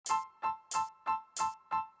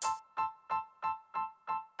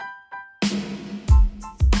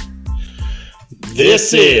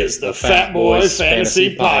This is the Fat Boys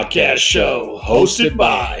Fantasy Podcast Show, hosted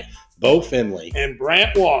by Bo Finley and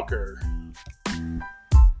Brant Walker.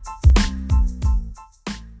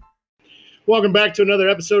 Welcome back to another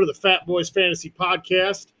episode of the Fat Boys Fantasy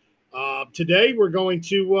Podcast. Today we're going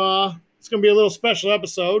to, it's going to be a little special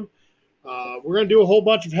episode. We're going to do a whole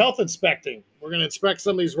bunch of health inspecting. We're going to inspect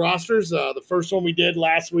some of these rosters. The first one we did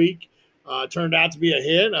last week turned out to be a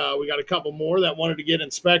hit. We got a couple more that wanted to get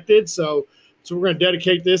inspected. So we're going to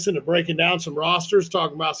dedicate this into breaking down some rosters,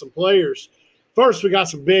 talking about some players. First, we got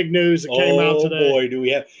some big news that came out today. Oh, boy, do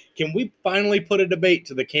we have – can we finally put a debate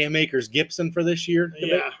to the Cam Akers-Gibson for this year?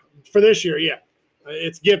 Yeah, for this year, yeah.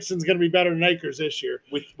 It's Gibson's going to be better than Akers this year.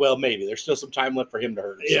 Well, maybe. There's still some time left for him to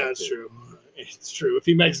hurt himself. Yeah, it's true. It's true. If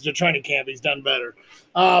he makes it to training camp, he's done better.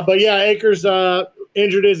 But, yeah, Akers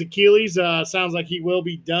injured his Achilles. Sounds like he will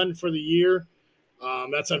be done for the year.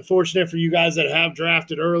 That's unfortunate for you guys that have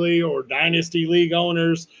drafted early or dynasty league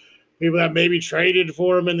owners, people that maybe traded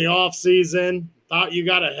for him in the offseason, thought you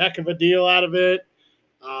got a heck of a deal out of it.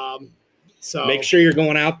 So make sure you're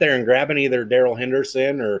going out there and grabbing either Darrell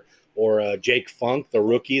Henderson or Jake Funk, the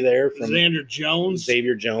rookie there from Xavier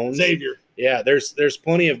Jones. Yeah, there's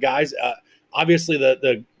plenty of guys. Obviously,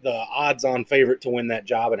 the odds-on favorite to win that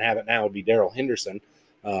job and have it now would be Darrell Henderson.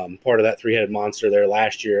 Part of that three-headed monster there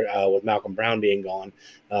last year with Malcolm Brown being gone.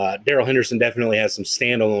 Darrell Henderson definitely has some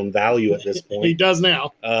standalone value at this point. He does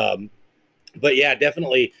now. But, yeah,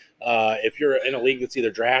 definitely if you're in a league that's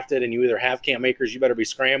either drafted and you either have Cam Akers, you better be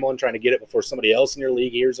scrambling, trying to get it before somebody else in your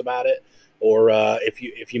league hears about it. Or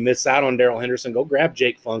if you miss out on Darrell Henderson, go grab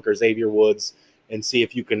Jake Funk or Xavier Woods and see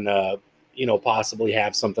if you can possibly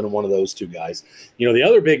have something in one of those two guys. The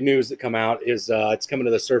other big news that come out is it's coming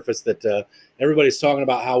to the surface that everybody's talking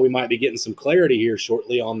about how we might be getting some clarity here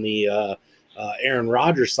shortly on the Aaron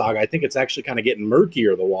Rodgers saga. I think it's actually kind of getting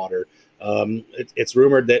murkier, the water. It's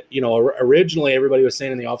rumored that, originally everybody was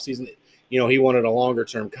saying in the offseason that, he wanted a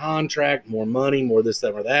longer-term contract, more money, more this,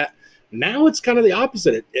 that, or that. Now it's kind of the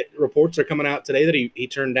opposite. Reports are coming out today that he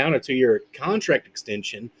turned down a 2-year contract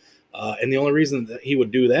extension. And the only reason that he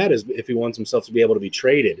would do that is if he wants himself to be able to be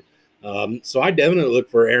traded. So I definitely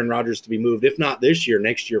look for Aaron Rodgers to be moved, if not this year,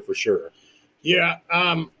 next year for sure. Yeah.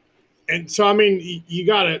 And so, I mean, you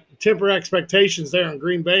got to temper expectations there in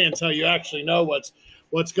Green Bay until you actually know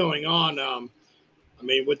what's going on. I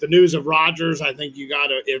mean, with the news of Rodgers, I think you got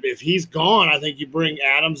to, if he's gone, I think you bring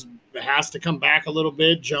Adams, has to come back a little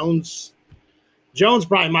bit. Jones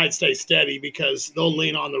probably might stay steady because they'll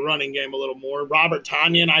lean on the running game a little more. Robert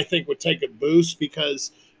Tonyan, I think, would take a boost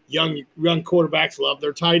because young quarterbacks love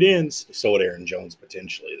their tight ends. So would Aaron Jones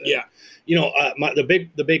potentially. Yeah.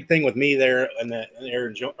 The big thing with me there in the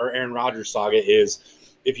Aaron Rodgers saga is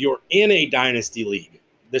if you're in a dynasty league,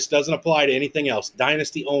 this doesn't apply to anything else,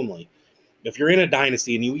 dynasty only. If you're in a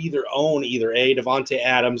dynasty and you either own either A, Devontae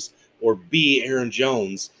Adams, or B, Aaron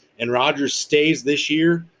Jones, and Rodgers stays this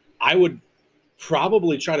year, I would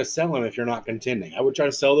probably try to sell him if you're not contending. I would try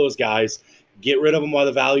to sell those guys, get rid of them while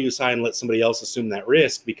the value is high, and let somebody else assume that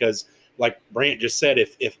risk because, like Brant just said,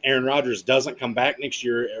 if Aaron Rodgers doesn't come back next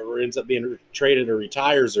year or ends up being traded or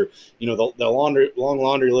retires or, the long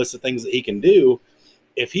laundry list of things that he can do,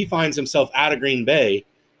 if he finds himself out of Green Bay,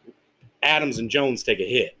 Adams and Jones take a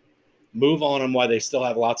hit. Move on them while they still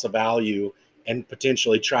have lots of value and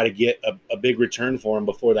potentially try to get a big return for them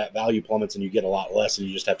before that value plummets and you get a lot less and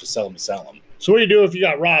you just have to sell them. So what do you do if you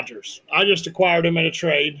got Rodgers? I just acquired him in a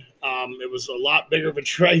trade. It was a lot bigger of a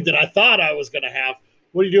trade than I thought I was going to have.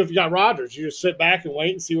 What do you do if you got Rodgers? You just sit back and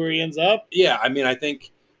wait and see where he ends up? Yeah, I mean, I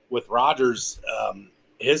think with Rodgers,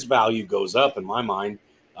 his value goes up in my mind.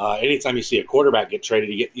 Anytime you see a quarterback get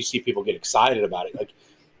traded, you see people get excited about it. Like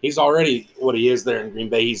he's already what he is there in Green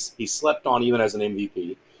Bay. He's slept on even as an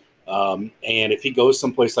MVP. And if he goes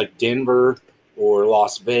someplace like Denver or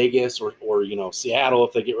Las Vegas or Seattle,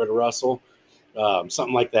 if they get rid of Russell,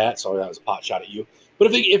 something like that. Sorry, that was a pot shot at you.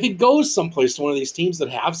 But if he goes someplace to one of these teams that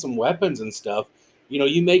have some weapons and stuff,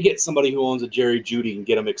 you may get somebody who owns a Jerry Jeudy and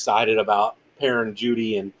get them excited about pairing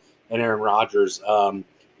Jeudy and Aaron Rodgers.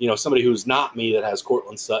 Somebody who's not me that has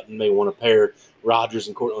Cortland Sutton may want to pair Rodgers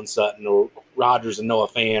and Cortland Sutton or Rodgers and Noah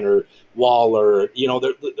Fant or Waller.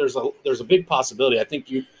 There's a big possibility. I think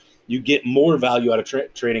you get more value out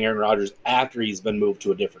of trading Aaron Rodgers after he's been moved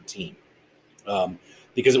to a different team.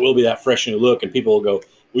 Because it will be that fresh new look, and people will go,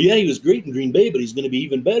 well, yeah, he was great in Green Bay, but he's going to be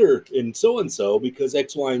even better in so-and-so because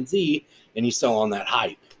X, Y, and Z, and you sell on that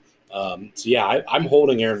hype. So yeah, I'm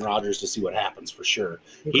holding Aaron Rodgers to see what happens for sure.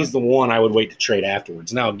 Okay. He's the one I would wait to trade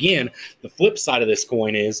afterwards. Now, again, the flip side of this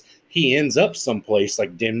coin is he ends up someplace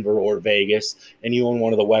like Denver or Vegas, and you own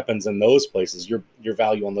one of the weapons in those places. Your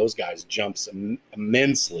value on those guys jumps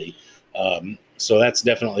immensely. So that's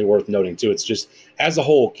definitely worth noting too. It's just as a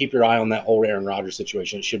whole, keep your eye on that whole Aaron Rodgers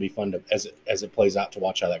situation. It should be fun to as it plays out to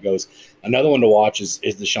watch how that goes. Another one to watch is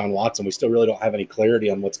Deshaun Watson. We still really don't have any clarity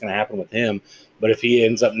on what's going to happen with him. But if he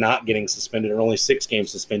ends up not getting suspended or only 6-game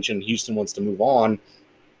suspension, Houston wants to move on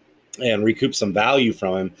and recoup some value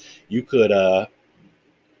from him. You could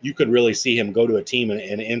really see him go to a team and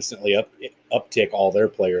instantly uptick all their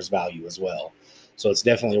players' value as well. So it's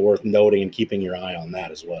definitely worth noting and keeping your eye on that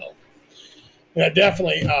as well. Yeah,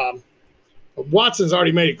 definitely. Watson's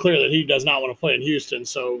already made it clear that he does not want to play in Houston,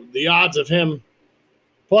 so the odds of him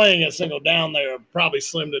playing a single down there are probably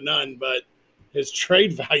slim to none, but his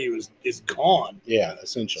trade value is gone. Yeah,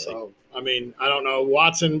 essentially. So, I mean, I don't know.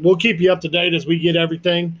 Watson, we'll keep you up to date as we get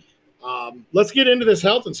everything. Let's get into this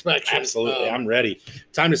health inspection. Absolutely. I'm ready.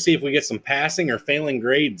 Time to see if we get some passing or failing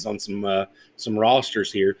grades on some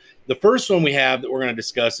rosters here. The first one we have that we're going to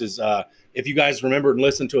discuss is if you guys remembered and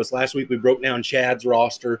listened to us last week, we broke down Chad's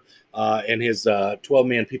roster in his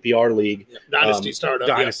 12-man PPR league. Dynasty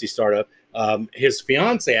Startup. His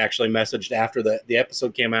fiance actually messaged after the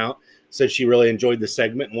episode came out, said she really enjoyed the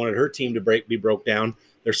segment and wanted her team to be broke down.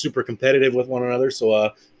 They're super competitive with one another.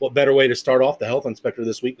 So what better way to start off the health inspector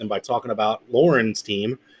this week than by talking about Lauren's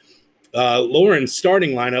team. Lauren's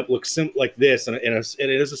starting lineup looks like this, and it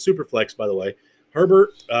is a super flex, by the way.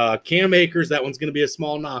 Herbert, Cam Akers, that one's going to be a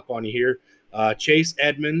small knock on you here. Chase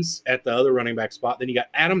Edmonds at the other running back spot. Then you got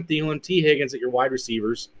Adam Thielen, T. Higgins at your wide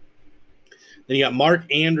receivers. Then you got Mark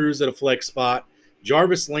Andrews at a flex spot,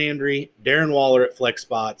 Jarvis Landry, Darren Waller at flex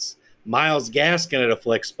spots, Myles Gaskin at a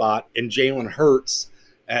flex spot, and Jalen Hurts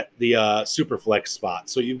at the super flex spot.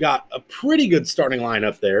 So you've got a pretty good starting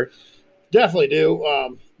lineup there. Definitely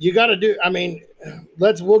do. You got to do. I mean,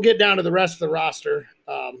 we'll get down to the rest of the roster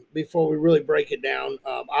before we really break it down.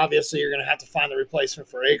 Obviously, you're going to have to find the replacement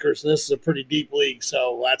for Akers. This is a pretty deep league,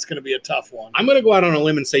 so that's going to be a tough one. I'm going to go out on a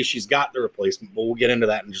limb and say she's got the replacement, but we'll get into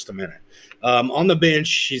that in just a minute. On the bench,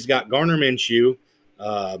 she's got Gardner Minshew.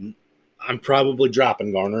 I'm probably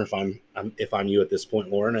dropping Garner if I'm you at this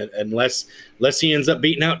point, Lauren, unless he ends up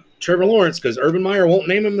beating out Trevor Lawrence because Urban Meyer won't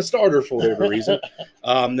name him the starter for whatever reason.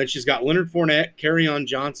 Then she's got Leonard Fournette, Kerryon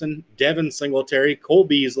Johnson, Devin Singletary, Cole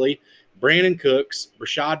Beasley, Brandon Cooks,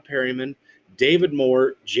 Rashad Perryman, David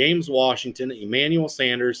Moore, James Washington, Emmanuel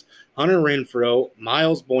Sanders, Hunter Renfrow,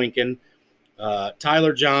 Miles Boykin,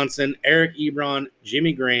 Tyler Johnson, Eric Ebron,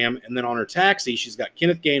 Jimmy Graham, and then on her taxi, she's got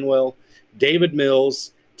Kenneth Gainwell, David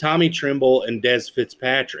Mills, Tommy Trimble, and Des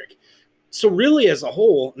Fitzpatrick. So really as a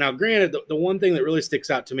whole, now granted, the one thing that really sticks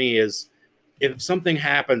out to me is if something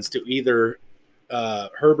happens to either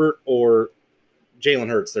Herbert or Jalen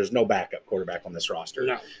Hurts, there's no backup quarterback on this roster.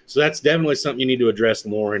 No. So that's definitely something you need to address,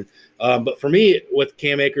 Lauren. But for me, with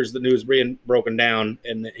Cam Akers, the news being broken down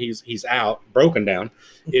and he's out, broken down,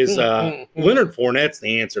 is Leonard Fournette's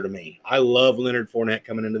the answer to me. I love Leonard Fournette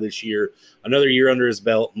coming into this year. Another year under his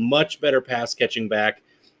belt, much better pass catching back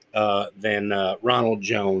than Ronald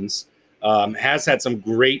Jones. Has had some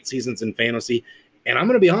great seasons in fantasy, and I'm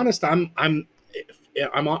going to be honest. I'm on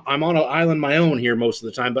an island my own here most of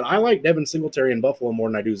the time, but I like Devin Singletary in Buffalo more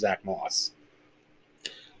than I do Zach Moss.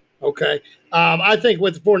 Okay, I think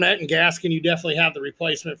with Fournette and Gaskin, you definitely have the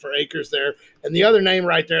replacement for Akers there. And the other name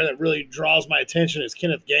right there that really draws my attention is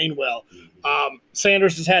Kenneth Gainwell.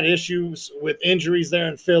 Sanders has had issues with injuries there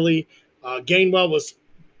in Philly. Gainwell was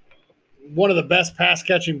one of the best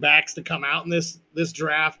pass-catching backs to come out in this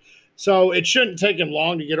draft. So it shouldn't take him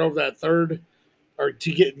long to get over that third or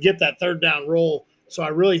to get that third down roll. So I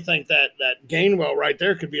really think that Gainwell right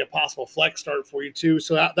there could be a possible flex start for you too.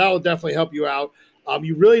 So that will definitely help you out.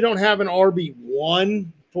 You really don't have an RB1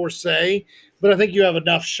 per se, but I think you have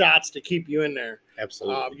enough shots to keep you in there.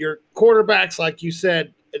 Absolutely. Your quarterbacks, like you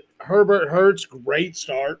said, Herbert, Hurts, great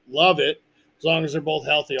start. Love it. As long as they're both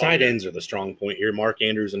healthy. Tight ends are the strong point here. Mark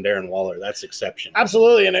Andrews and Darren Waller. That's exception.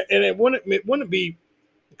 Absolutely. And it wouldn't be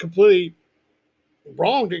completely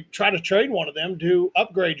wrong to try to trade one of them to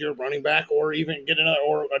upgrade your running back or even get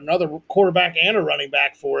another quarterback and a running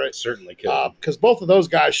back for it. Certainly could. Because both of those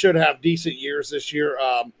guys should have decent years this year.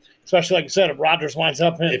 Especially like you said, if Rodgers winds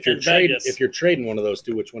up in Vegas. If you're trading one of those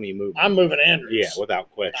two, which one are you moving? I'm moving Andrews. Yeah,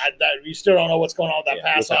 without question. You still don't know what's going on with that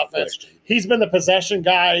pass offense. Question. He's been the possession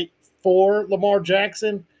guy for Lamar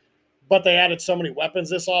Jackson, but they added so many weapons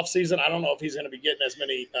this offseason. I don't know if he's going to be getting as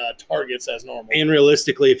many targets as normal. And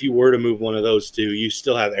realistically, if you were to move one of those two, you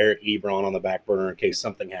still have Eric Ebron on the back burner in case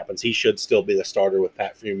something happens. He should still be the starter with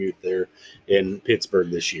Pat Fremuth there in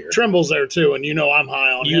Pittsburgh this year. Trimble's there too, and I'm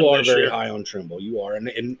high on him. You are very high on Trimble. You are.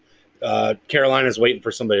 And Carolina's waiting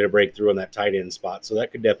for somebody to break through on that tight end spot, so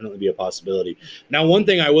that could definitely be a possibility. Now, one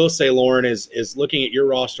thing I will say, Lauren, is looking at your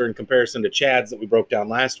roster in comparison to Chad's that we broke down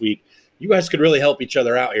last week, you guys could really help each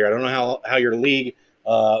other out here. I don't know how your league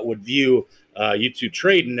would view you two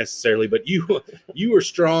trading necessarily, but you were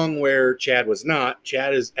strong where Chad was not.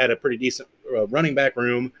 Chad is at a pretty decent running back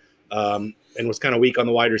room and was kind of weak on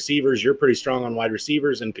the wide receivers. You're pretty strong on wide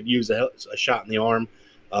receivers and could use a shot in the arm.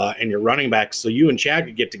 And your running backs, so you and Chad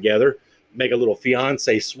could get together, make a little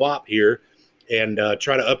fiance swap here, and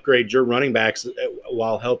try to upgrade your running backs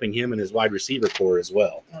while helping him and his wide receiver core as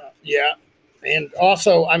well. Yeah, and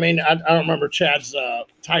also, I don't remember Chad's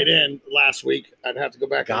tight end last week. I'd have to go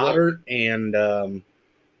back. Goddard and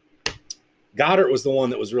Goddard was the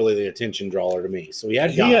one that was really the attention drawer to me. So he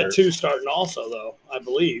had two starting also, though, I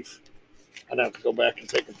believe. I'd have to go back and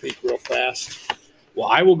take a peek real fast. Well,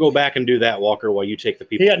 I will go back and do that, Walker, while you take the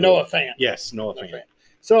people. He had Noah Fant. Yes, Noah Fant.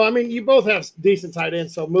 So, you both have decent tight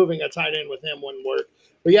ends, so moving a tight end with him wouldn't work.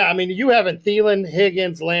 But, yeah, you having Thielen,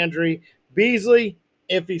 Higgins, Landry, Beasley,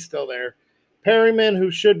 if he's still there. Perryman,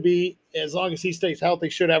 who should be, as long as he stays healthy,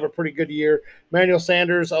 should have a pretty good year. Emmanuel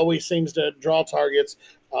Sanders always seems to draw targets.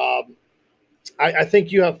 I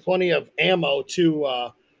think you have plenty of ammo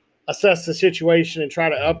to assess the situation and try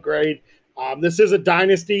to upgrade. This is a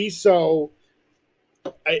dynasty, so –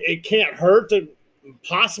 it can't hurt to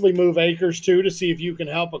possibly move Akers too to see if you can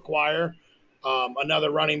help acquire another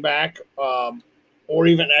running back or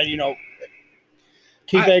even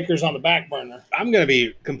keep Akers on the back burner. I'm going to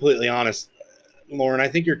be completely honest, Lauren. I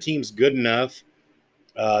think your team's good enough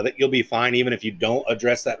that you'll be fine even if you don't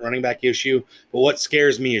address that running back issue. But what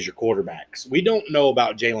scares me is your quarterbacks. We don't know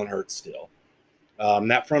about Jalen Hurts still.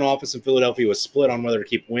 That front office in Philadelphia was split on whether to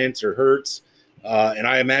keep Wentz or Hurts. And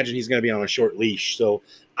I imagine he's going to be on a short leash. So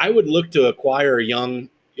I would look to acquire a young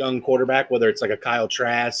quarterback, whether it's like a Kyle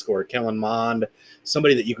Trask or a Kellen Mond,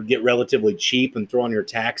 somebody that you could get relatively cheap and throw on your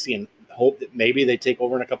taxi and hope that maybe they take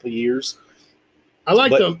over in a couple of years. I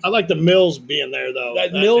like the Mills being there though.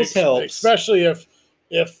 That Mills helps, especially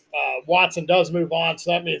if Watson does move on. So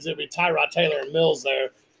that means it'll be Tyrod Taylor and Mills there.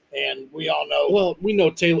 And we all know. Well, we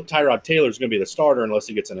know Tyrod Taylor's going to be the starter unless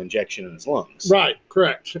he gets an injection in his lungs. Right,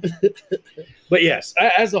 correct. But yes,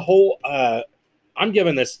 as a whole, I'm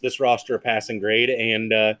giving this roster a passing grade.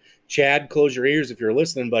 And Chad, close your ears if you're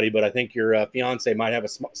listening, buddy. But I think your fiance might have a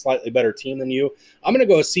slightly better team than you. I'm going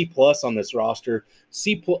to go a C+ on this roster.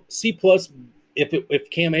 C+ if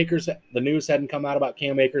Cam Akers, the news hadn't come out about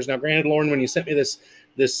Cam Akers. Now, granted, Lauren, when you sent me this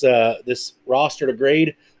roster to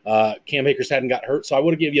grade, Cam Akers hadn't got hurt, so I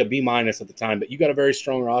would have given you a B- at the time. But you got a very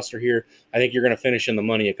strong roster here. I think you're going to finish in the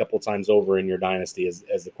money a couple of times over in your dynasty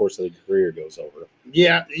as the course of the career goes over.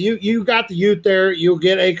 Yeah, you got the youth there. You'll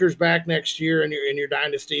get Akers back next year in your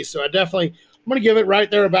dynasty. So I'm going to give it right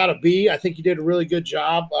there about a B. I think you did a really good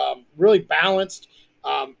job, really balanced.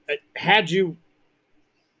 Had you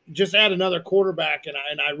just add another quarterback, and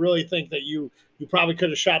I really think that you probably could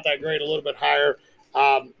have shot that grade a little bit higher.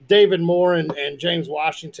 David Moore and James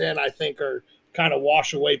Washington, I think, are kind of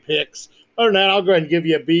wash away picks. Other than that, I'll go ahead and give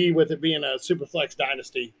you a B with it being a Superflex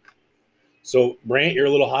dynasty. So, Brant, you're a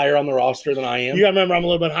little higher on the roster than I am. You got to remember, I'm a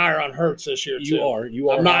little bit higher on Hurts this year, too. You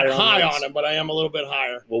are. I'm not high on him, but I am a little bit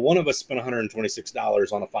higher. Well, one of us spent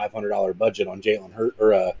 $126 on a $500 budget on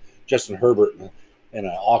Justin Herbert in an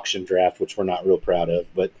auction draft, which we're not real proud of.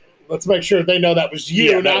 But let's make sure they know that was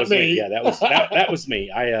you, not me. Yeah, that was me.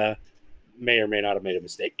 I may or may not have made a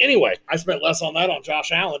mistake. Anyway, I spent less on that on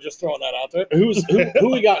Josh Allen, just throwing that out there. Who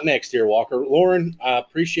we got next here, Walker? Lauren,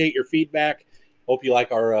 appreciate your feedback. Hope you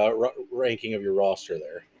like our ranking of your roster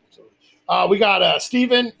there. We got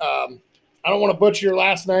Steven. I don't want to butcher your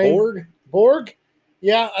last name. Borg?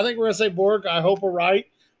 Yeah, I think we're going to say Borg. I hope we're right.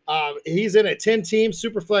 He's in a 10-team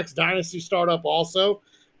Superflex Dynasty startup also.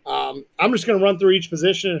 I'm just going to run through each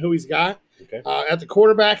position and who he's got. Okay. At the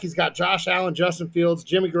quarterback, he's got Josh Allen, Justin Fields,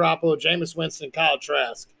 Jimmy Garoppolo, Jameis Winston, Kyle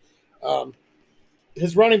Trask.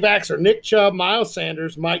 His running backs are Nick Chubb, Miles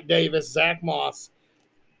Sanders, Mike Davis, Zach Moss,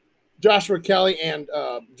 Joshua Kelly, and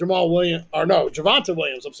Javonte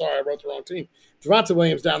Williams. I'm sorry, I wrote the wrong team. Javonte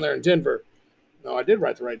Williams down there in Denver. No, I did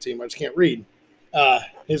write the right team. I just can't read.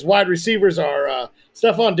 His wide receivers are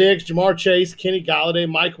Stephon Diggs, Jamar Chase, Kenny Golladay,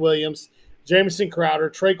 Mike Williams, Jamison Crowder,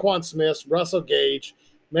 Traquan Smith, Russell Gage,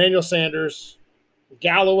 Emmanuel Sanders,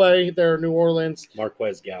 Galloway there in New Orleans,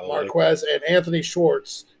 Marquez, and Anthony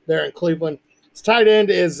Schwartz there in Cleveland. His tight end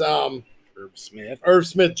is Irv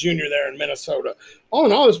Smith Jr. there in Minnesota. All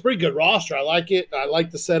in all, it's a pretty good roster. I like it. I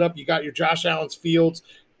like the setup. You got your Josh Allen's Fields.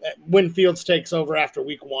 When Fields takes over after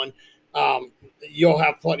week 1, you'll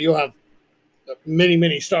have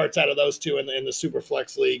many starts out of those two in the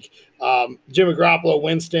Superflex league. Jimmy Garoppolo,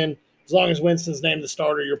 Winston. As long as Winston's named the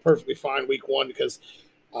starter, you're perfectly fine week 1 because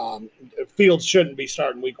Fields shouldn't be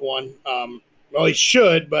starting week 1. Well, he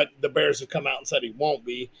should, but the Bears have come out and said he won't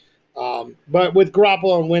be. But with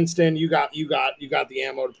Garoppolo and Winston, you got the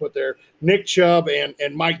ammo to put there. Nick Chubb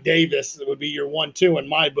and Mike Davis would be your 1-2 in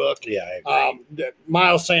my book. Yeah, I agree.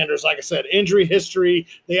 Miles Sanders, like I said, injury history.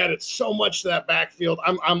 They added so much to that backfield.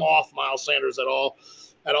 I'm off Miles Sanders at all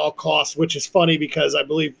costs, which is funny because I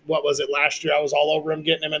believe, what was it, last year I was all over him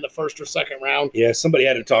getting him in the first or second round. Yeah, somebody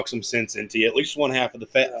had to talk some sense into you. At least one half of the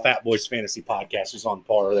Fat Boys Fantasy podcast was on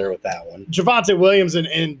par there with that one. Javonte Williams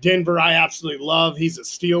in Denver, I absolutely love. He's a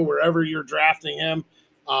steal wherever you're drafting him.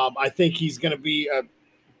 I think he's going to be a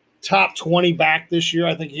top 20 back this year.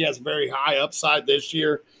 I think he has very high upside this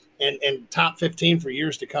year and top 15 for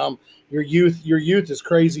years to come. Your youth is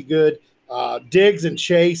crazy good. Diggs and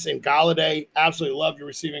Chase and Galladay, absolutely love your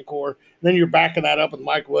receiving core. And then you're backing that up with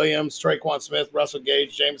Mike Williams, Traquan Smith, Russell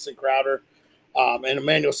Gage, Jamison Crowder, and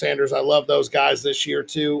Emmanuel Sanders. I love those guys this year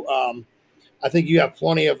too. I think you have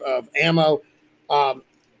plenty of ammo.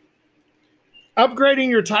 Upgrading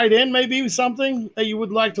your tight end may be something that you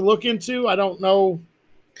would like to look into. I don't know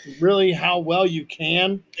really how well you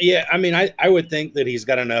can. Yeah, I mean, I would think that he's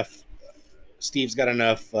got enough. Steve's got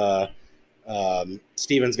enough.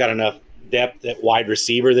 Steven's got enough depth at wide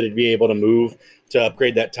receiver that he'd be able to move to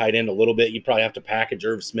upgrade that tight end a little bit. You'd probably have to package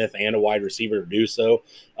Irv Smith and a wide receiver to do so.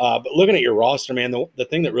 But looking at your roster, man, the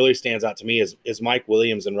thing that really stands out to me is Mike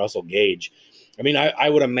Williams and Russell Gage. I mean, I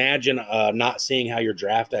would imagine, not seeing how your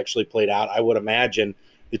draft actually played out, I would imagine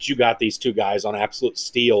that you got these two guys on absolute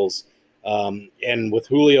steals. And with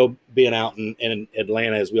Julio being out in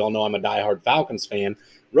Atlanta, as we all know, I'm a diehard Falcons fan.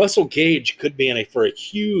 Russell Gage could be for a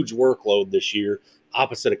huge workload this year,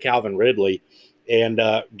 opposite of Calvin Ridley. And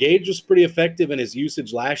Gage was pretty effective in his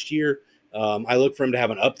usage last year. I look for him to have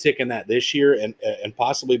an uptick in that this year and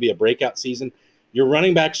possibly be a breakout season. Your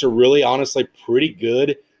running backs are really, honestly, pretty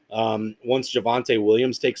good. Once Javonte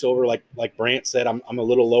Williams takes over, like Brant said, I'm a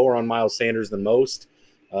little lower on Miles Sanders than most.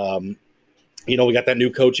 We got that new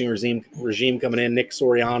coaching regime coming in, Nick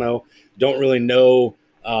Soriano. Don't really know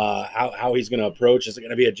how he's going to approach. Is it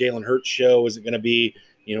going to be a Jalen Hurts show? Is it going to be,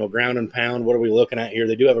 ground and pound? What are we looking at here?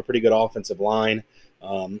 They do have a pretty good offensive line,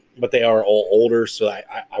 but they are all older, so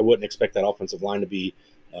I wouldn't expect that offensive line to be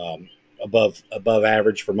above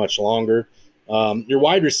average for much longer. Your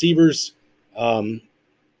wide receivers,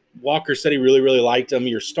 Walker said he really, really liked them.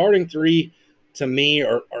 Your starting three, to me,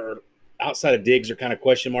 are outside of Diggs are kind of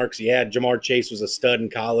question marks. Yeah, Jamar Chase was a stud in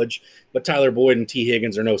college, but Tyler Boyd and T.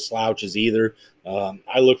 Higgins are no slouches either.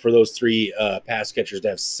 I look for those three pass catchers to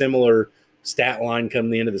have similar stat line come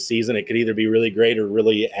the end of the season. It could either be really great or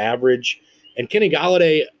really average. And Kenny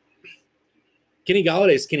Galladay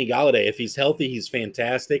is Kenny Galladay. If he's healthy, he's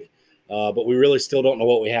fantastic. But we really still don't know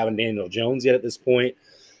what we have in Daniel Jones yet at this point.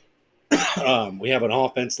 We have an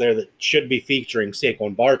offense there that should be featuring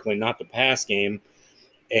Saquon Barkley, not the pass game.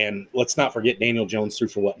 And let's not forget Daniel Jones threw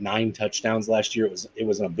for 9 touchdowns last year. It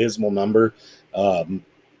was an abysmal number.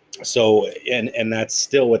 So that's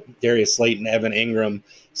still with Darius Slayton, Evan Ingram,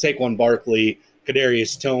 Saquon Barkley,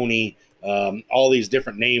 Kadarius Toney. All these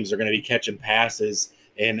different names are going to be catching passes,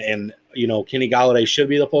 and Kenny Galladay should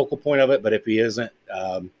be the focal point of it. But if he isn't,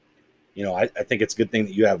 I think it's a good thing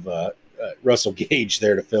that you have Russell Gage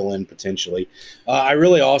there to fill in potentially. I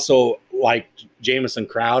really also like Jamison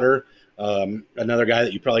Crowder. Another guy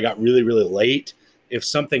that you probably got really, really late. If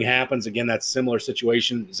something happens, again, that's a similar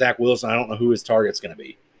situation. Zach Wilson, I don't know who his target's going to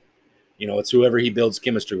be. It's whoever he builds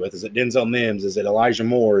chemistry with. Is it Denzel Mims? Is it Elijah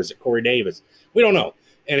Moore? Is it Corey Davis? We don't know.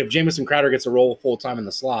 And if Jamison Crowder gets a role full-time in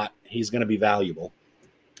the slot, he's going to be valuable.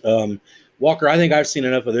 Walker, I think I've seen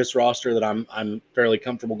enough of this roster that I'm fairly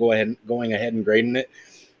comfortable going ahead and grading it.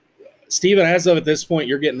 Steven, as of at this point,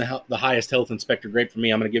 you're getting the highest health inspector grade for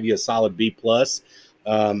me. I'm going to give you a solid B+.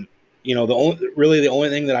 The only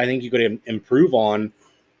thing that I think you could improve on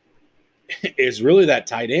is really that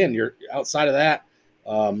tight end. You're outside of that.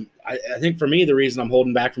 I think for me, the reason I'm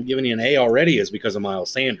holding back from giving you an A already is because of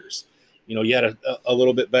Miles Sanders. You had a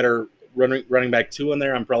little bit better running back 2 in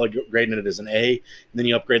there. I'm probably grading it as an A. And then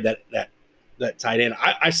you upgrade that tight end.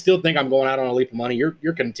 I still think I'm going out on a leap of money.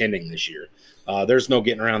 You're contending this year. There's no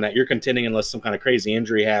getting around that. You're contending unless some kind of crazy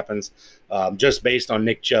injury happens, just based on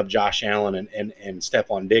Nick Chubb, Josh Allen, and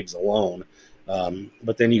Stephon Diggs alone.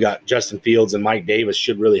 But then you got Justin Fields and Mike Davis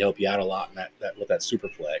should really help you out a lot in that with that super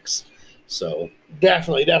flex. So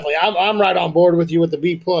definitely. I'm right on board with you with the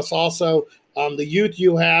B plus. Also, the youth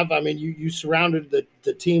you have. I mean, you surrounded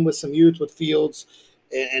the team with some youth with Fields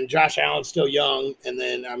and Josh Allen's still young. And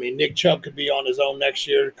then I mean, Nick Chubb could be on his own next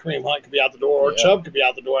year. Kareem Hunt could be out the door, or Chubb could be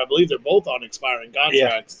out the door. I believe they're both on expiring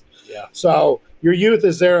contracts. Yeah. So your youth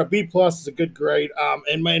is there. A B plus is a good grade.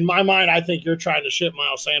 In my mind, I think you're trying to ship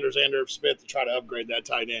Miles Sanders and Irv Smith to try to upgrade that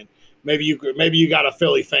tight end. Maybe you got a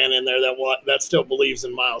Philly fan in there that still believes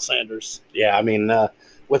in Miles Sanders. Yeah, I mean,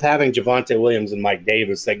 with having Javonte Williams and Mike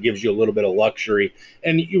Davis, that gives you a little bit of luxury,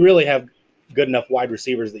 and you really have good enough wide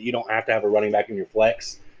receivers that you don't have to have a running back in your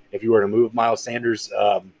flex if you were to move Miles Sanders.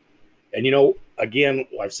 And again,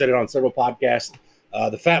 I've said it on several podcasts.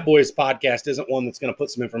 The Fat Boys podcast isn't one that's going to put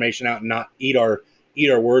some information out and not eat our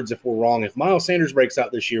words if we're wrong. If Miles Sanders breaks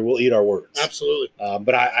out this year, we'll eat our words. Absolutely.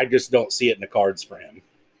 But I just don't see it in the cards for him.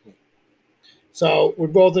 So we're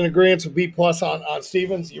both in agreement with B plus on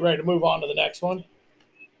Stevens. You ready to move on to the next one?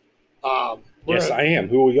 Yes, I am.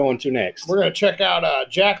 Who are we going to next? We're going to check out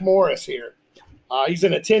Jack Morris here. He's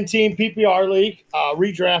in a 10-team PPR league,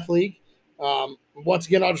 redraft league. Once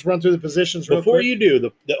again, I'll just run through the positions real Before quick. you do,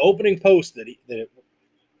 the opening post that he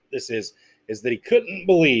couldn't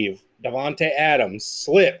believe Davante Adams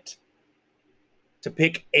slipped to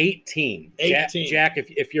pick 18. 18. Jack,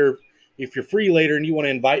 if you're free later and you want to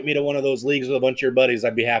invite me to one of those leagues with a bunch of your buddies,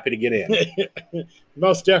 I'd be happy to get in.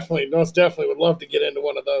 Most definitely would love to get into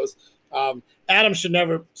one of those. Adams should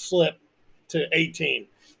never slip to 18.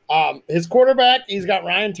 His quarterback, he's got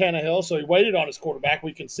Ryan Tannehill, so he waited on his quarterback.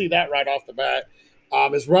 We can see that right off the bat.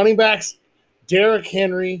 His running backs, Derrick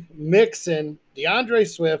Henry, Mixon, DeAndre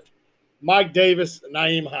Swift, Mike Davis, and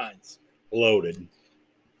Nyheim Hines. Loaded.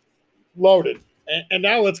 And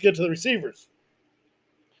now let's get to the receivers.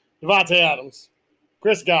 Davante Adams,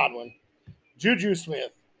 Chris Godwin, Juju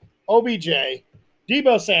Smith, OBJ,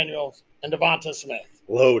 Deebo Samuels, and Devonta Smith.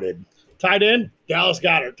 Loaded. Tight end, Dallas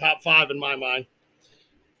Goedert, top 5 in my mind.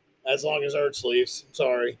 As long as Ertz leaves.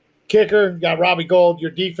 Sorry. Kicker, got Robbie Gould.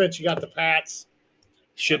 Your defense, you got the Pats.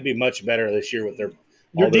 Should be much better this year with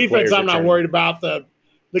your defense. I'm not worried about the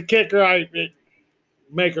kicker.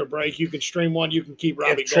 Make or break. You can stream one. You can keep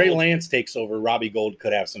Robbie Gould. If Trey Lance takes over, Robbie Gould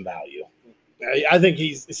could have some value. I think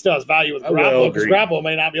he still has value with Garoppolo because Garoppolo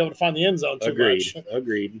may not be able to find the end zone too much.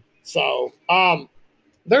 Agreed. So,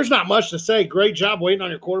 there's not much to say. Great job waiting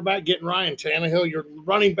on your quarterback, getting Ryan Tannehill. Your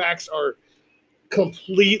running backs are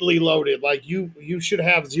completely loaded. Like you should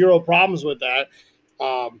have zero problems with that.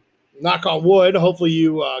 Knock on wood. Hopefully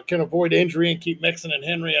you can avoid injury and keep Mixon and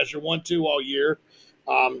Henry as your 1-2 all year.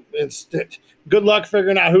 Good luck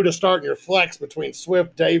figuring out who to start in your flex between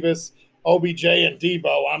Swift, Davis, OBJ, and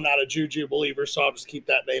Deebo. I'm not a Juju believer, so I'll just keep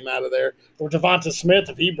that name out of there. Or Devonta Smith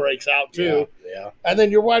if he breaks out too. Yeah. And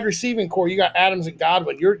then your wide receiving core, you got Adams and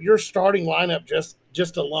Godwin. Your starting lineup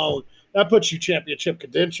just alone, that puts you championship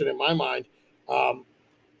contention in my mind.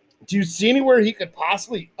 Do you see anywhere he could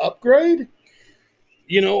possibly upgrade?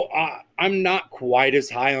 I'm not quite as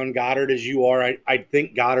high on Goddard as you are. I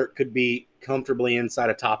think Goddard could be comfortably inside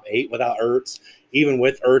a top 8 without Ertz. Even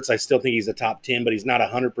with Ertz, I still think he's a top 10, but he's not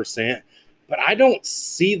 100%. But I don't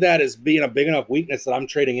see that as being a big enough weakness that I'm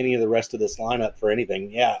trading any of the rest of this lineup for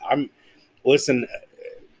anything. Yeah, listen,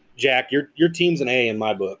 Jack, your team's an A in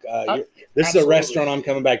my book. This is a restaurant I'm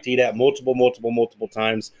coming back to eat at multiple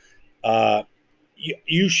times.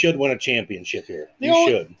 You should win a championship here. You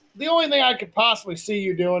should. The only thing I could possibly see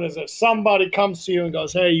you doing is if somebody comes to you and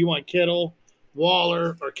goes, hey, you want Kittle,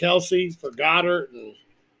 Waller, or Kelsey for Goddard and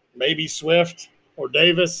maybe Swift or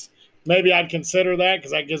Davis, maybe I'd consider that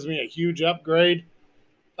because that gives me a huge upgrade.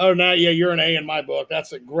 Oh, no, yeah, you're an A in my book.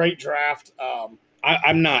 That's a great draft.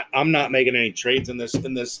 I'm not making any trades in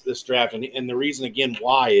this draft, and the reason again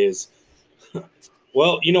why is,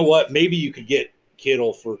 well, you know what? Maybe you could get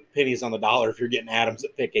Kittle for pennies on the dollar if you're getting Adams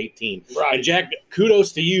at pick 18. Right. And Jack,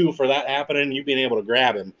 kudos to you for that happening and you being able to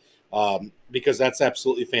grab him because that's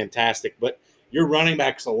absolutely fantastic. But your running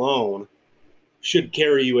backs alone should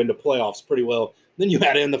carry you into playoffs pretty well. Then you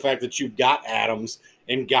add in the fact that you've got Adams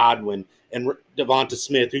and Godwin and Devonta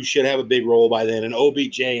Smith, who should have a big role by then, and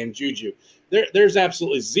OBJ and Juju. There's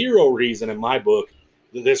absolutely zero reason in my book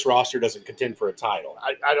that this roster doesn't contend for a title.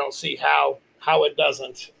 I don't see how it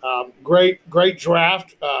doesn't. Great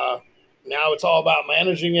draft. Now it's all about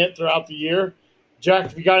managing it throughout the year. Jack,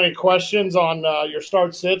 if you got any questions on your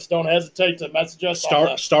start sits, don't hesitate to message us.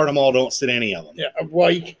 Start them all. Don't sit any of them. Yeah,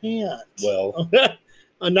 well, you can't. Well,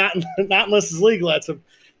 not unless his league lets him.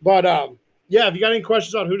 But Yeah, if you got any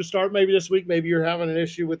questions on who to start maybe this week, maybe you're having an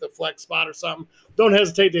issue with the flex spot or something, don't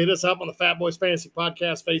hesitate to hit us up on the Fat Boys Fantasy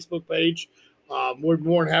Podcast Facebook page. We're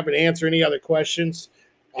more than happy to answer any other questions.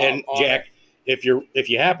 And Jack, if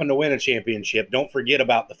you happen to win a championship, don't forget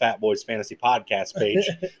about the Fat Boys Fantasy Podcast page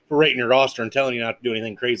for rating your roster and telling you not to do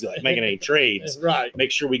anything crazy like making any trades. Right.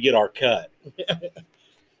 Make sure we get our cut.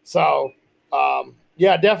 So,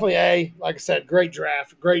 yeah, definitely like I said, great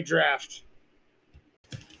draft.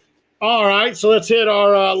 All right, so let's hit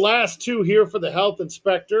our last two here for the health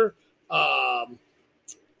inspector.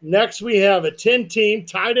 Next, we have a 10-team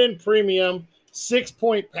tight end premium,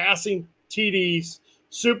 6-point passing TDs,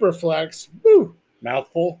 super flex. Woo!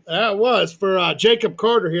 Mouthful. That was for Jacob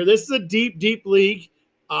Carter here. This is a deep league.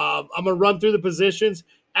 I'm going to run through the positions.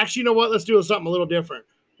 Actually, you know what? Let's do something a little different.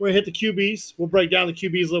 We're going to hit the QBs. We'll break down the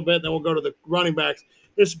QBs a little bit, and then we'll go to the running backs.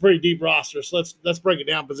 This is a pretty deep roster, so let's break it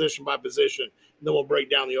down position by position, and then we'll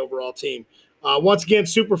break down the overall team. Once again,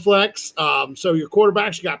 super flex. So your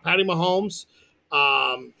quarterbacks, you got Patty Mahomes,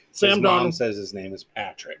 Sam Darnold. Mom says his name is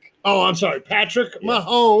Patrick. Oh, I'm sorry, Patrick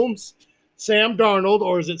Mahomes, Sam Darnold,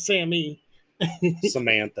 or is it Sammy?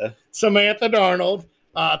 Samantha Darnold,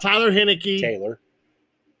 Tyler Heineke. Taylor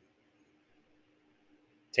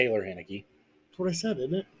Heineke. That's what I said,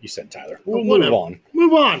 isn't it? You said Tyler. Well, We'll move on.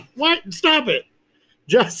 Move on. What? Stop it.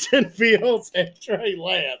 Justin Fields and Trey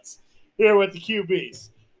Lance here with the QBs.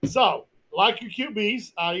 So, like your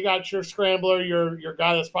QBs, you got your scrambler, your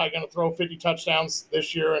guy that's probably going to throw 50 touchdowns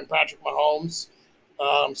this year, and Patrick Mahomes.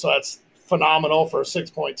 So that's phenomenal for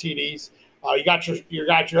 6-point TDs. You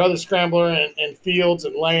got your other scrambler and Fields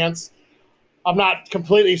and Lance. I'm not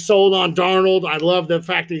completely sold on Darnold. I love the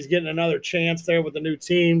fact that he's getting another chance there with the new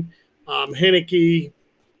team. Heineke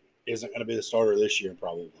isn't going to be the starter this year,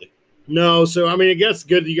 probably. No, so I mean, I guess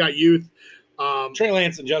good you got youth. Trey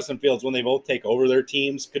Lance and Justin Fields, when they both take over their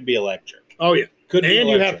teams, could be electric. Oh yeah, could be. And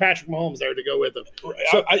electric. you have Patrick Mahomes there to go with them.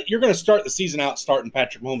 So you're going to start the season out starting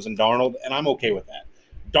Patrick Mahomes and Darnold, and I'm okay with that.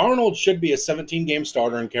 Darnold should be a 17-game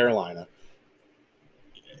starter in Carolina.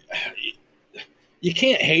 You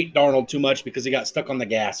can't hate Darnold too much because he got stuck on the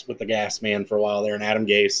gas with the gas man for a while there in Adam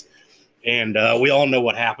Gase. And we all know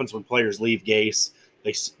what happens when players leave Gase.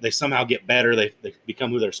 They somehow get better. They become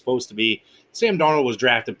who they're supposed to be. Sam Darnold was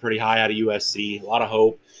drafted pretty high out of USC. A lot of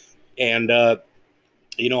hope. And,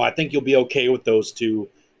 I think you'll be okay with those two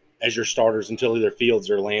as your starters until either Fields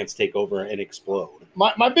or Lance take over and explode.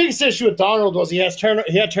 My biggest issue with Darnold was he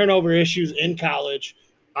had turnover issues in college.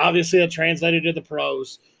 Obviously, that translated to the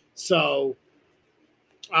pros. So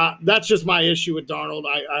that's just my issue with Darnold.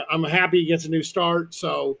 I'm happy he gets a new start.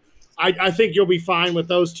 So I think you'll be fine with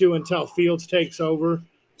those two until Fields takes over.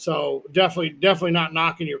 So definitely not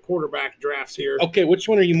knocking your quarterback drafts here. Okay, which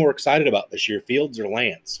one are you more excited about this year, Fields or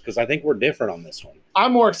Lance? Because I think we're different on this one.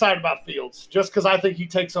 I'm more excited about Fields just because I think he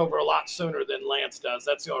takes over a lot sooner than Lance does.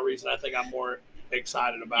 That's the only reason I think I'm more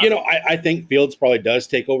excited about it. I think Fields probably does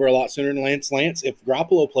take over a lot sooner than Lance. Lance, if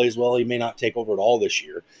Garoppolo plays well, he may not take over at all this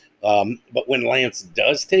year. But when Lance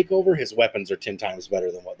does take over, his weapons are 10 times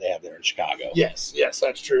better than what they have there in Chicago. Yes,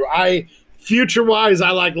 that's true. Future-wise, I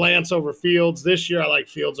like Lance over Fields. This year, I like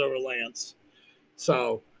Fields over Lance.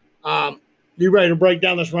 So, you ready to break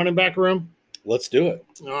down this running back room? Let's do it.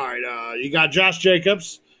 All right. You got Josh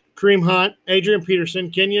Jacobs, Kareem Hunt, Adrian Peterson,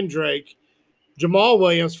 Kenyon Drake, Jamal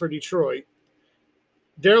Williams for Detroit,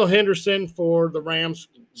 Darrell Henderson for the Rams,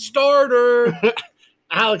 starter,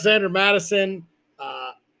 Alexander Madison,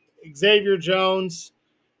 Xavier Jones,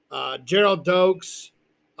 Gerald Dokes.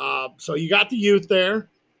 So you got the youth there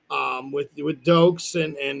with Dokes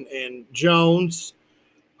and Jones.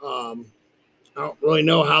 I don't really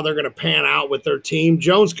know how they're going to pan out with their team.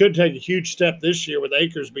 Jones could take a huge step this year with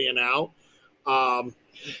Akers being out.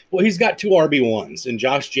 Well, he's got 2 RB1s in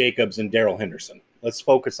Josh Jacobs and Darrell Henderson. Let's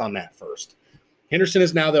focus on that first. Henderson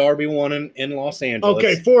is now the RB1 in Los Angeles.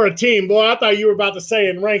 Okay, for a team. Boy, I thought you were about to say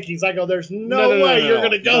in rankings. I go, there's no way you're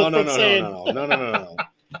going to go from saying.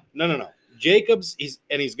 No. Jacobs,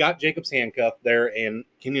 he's got Jacobs handcuffed there and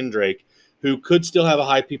Kenyon Drake, who could still have a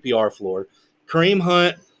high PPR floor. Kareem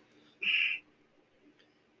Hunt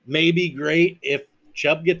may be great if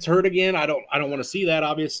Chubb gets hurt again. I don't want to see that,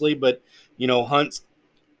 obviously, but Hunt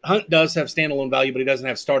does have standalone value, but he doesn't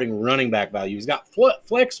have starting running back value. He's got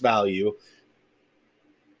flex value.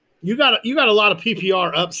 You got a lot of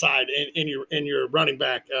PPR upside in your running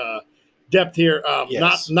back depth here.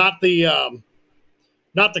 Yes. Not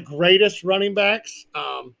the greatest running backs,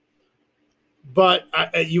 but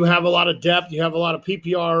you have a lot of depth. You have a lot of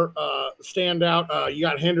PPR standout. You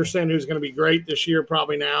got Henderson, who's going to be great this year,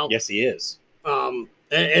 probably now. Yes, he is.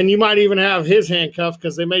 And you might even have his handcuff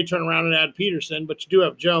because they may turn around and add Peterson, but you do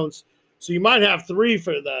have Jones. So you might have 3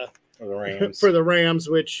 for the Rams. for the Rams,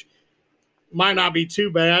 which might not be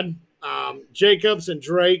too bad. Jacobs and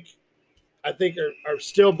Drake, I think, are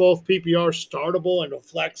still both PPR startable in a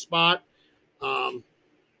flex spot.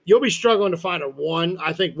 You'll be struggling to find a 1.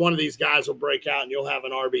 I think one of these guys will break out and you'll have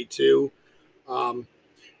an RB2.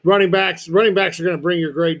 Running backs are going to bring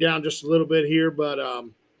your grade down just a little bit here, but I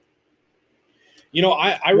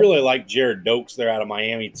really like Jared Dokes there out of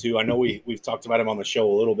Miami too. I know we've talked about him on the show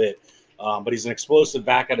a little bit, but he's an explosive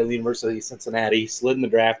back out of the University of Cincinnati. Slid in the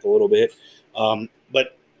draft a little bit,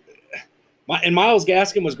 but Myles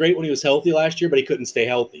Gaskin was great when he was healthy last year, but he couldn't stay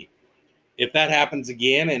healthy. If that happens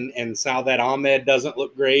again and Salvador Ahmed doesn't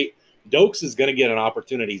look great, Dokes is going to get an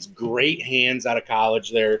opportunity. He's great hands out of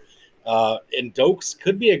college there. And Dokes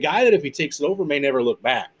could be a guy that if he takes it over may never look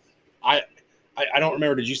back. I don't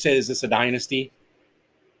remember. Did you say, is this a dynasty?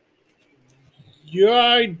 Yeah,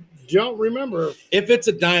 I don't remember. If it's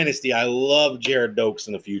a dynasty, I love Jared Dokes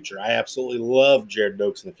in the future. I absolutely love Jared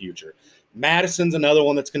Dokes in the future. Madison's another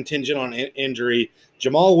one that's contingent on injury.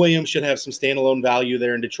 Jamal Williams should have some standalone value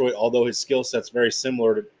there in Detroit, although his skill set's very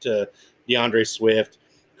similar to DeAndre Swift.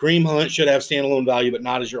 Kareem Hunt should have standalone value, but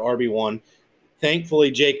not as your RB1. Thankfully,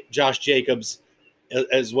 Josh Jacobs,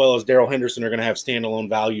 as well as Darrell Henderson, are going to have standalone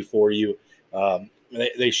value for you.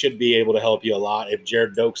 They should be able to help you a lot. If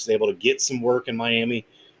Jared Dokes is able to get some work in Miami,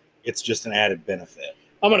 it's just an added benefit.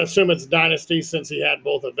 I'm going to assume it's a dynasty since he had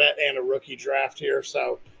both a vet and a rookie draft here.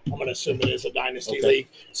 So I'm going to assume it is a dynasty league.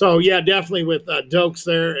 So, yeah, definitely with Dokes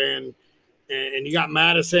there. And you got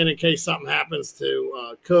Madison in case something happens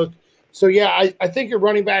to Cook. So, yeah, I think your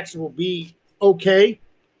running backs will be okay.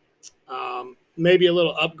 Maybe a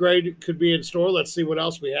little upgrade could be in store. Let's see what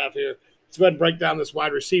else we have here. Let's go ahead and break down this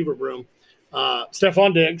wide receiver room.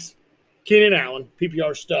 Stephon Diggs, Keenan Allen,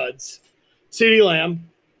 PPR studs, CeeDee Lamb,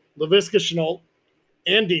 Laviska Shenault,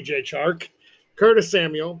 and DJ Chark, Curtis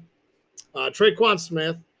Samuel, Traquan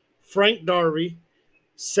Smith, Frank Darby,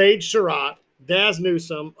 Sage Surratt, Daz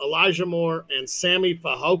Newsome, Elijah Moore, and Simi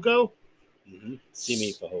Fehoko.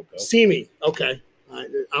 Simi Fehoko. Simi, okay.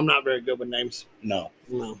 I'm not very good with names. No.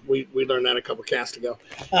 We learned that a couple casts ago.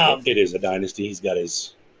 It is a dynasty. He's got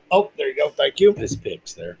his. Oh, there you go. Thank you. His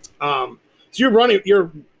picks there. So you're running.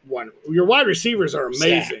 Your wide receivers are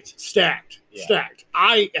amazing. Stacked.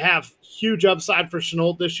 I have huge upside for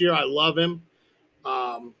Shenault this year. I love him.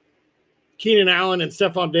 Keenan Allen and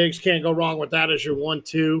Stephon Diggs, can't go wrong with that as your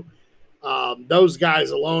 1-2. Those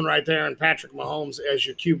guys alone right there, and Patrick Mahomes as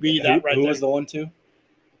your QB. Who was the 1-2?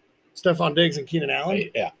 Stephon Diggs and Keenan Allen?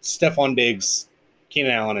 Yeah. Stephon Diggs,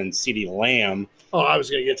 Keenan Allen, and CeeDee Lamb. Oh, I was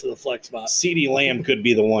going to get to the flex spot. CeeDee Lamb could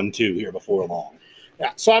be the 1-2 here before long.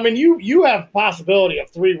 Yeah. So, I mean, you have possibility of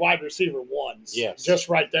 3 wide receiver ones. Yes. Just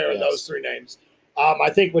right there in those 3 names. I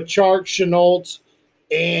think with Chark, Shenault,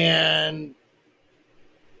 and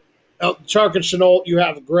Shenault, you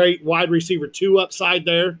have a great wide receiver 2 upside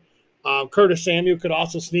there. Curtis Samuel could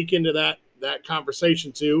also sneak into that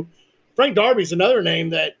conversation too. Frank Darby's another name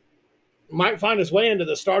that might find his way into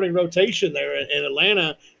the starting rotation there in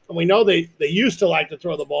Atlanta. And we know they used to like to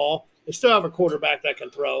throw the ball. They still have a quarterback that can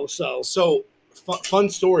throw. So fun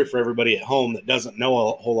story for everybody at home that doesn't know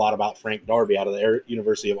a whole lot about Frank Darby out of the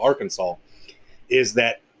University of Arkansas is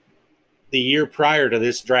that the year prior to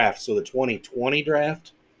this draft, so the 2020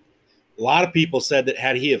 draft, a lot of people said that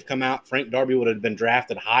had he have come out, Frank Darby would have been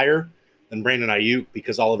drafted higher than Brandon Ayuk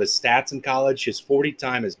because all of his stats in college, his 40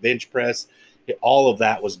 time, his bench press, all of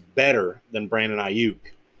that was better than Brandon Ayuk.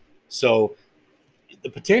 So the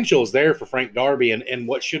potential is there for Frank Darby and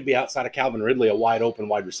what should be outside of Calvin Ridley, a wide open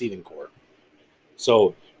wide receiving core.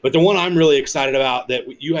 So, but the one I'm really excited about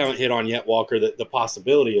that you haven't hit on yet, Walker, that the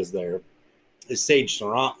possibility is there, is Sage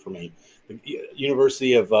Surratt for me. The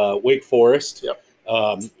University of Wake Forest. Yep.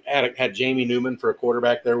 Had Jamie Newman for a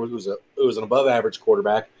quarterback there. It was an above average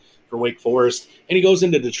quarterback for Wake Forest, and he goes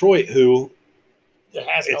into Detroit, who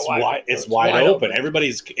it's wide open.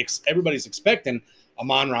 Everybody's expecting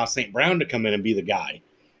Amon-Ra St. Brown to come in and be the guy.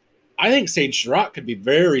 I think Sage Surratt could be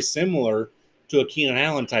very similar to a Keenan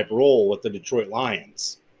Allen type role with the Detroit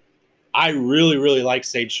Lions. I really, really like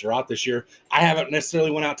Sage Surratt this year. I haven't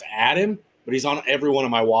necessarily went out to add him, but he's on every one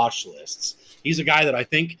of my watch lists. He's a guy that I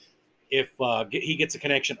think if he gets a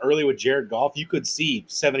connection early with Jared Goff, you could see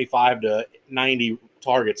 75 to 90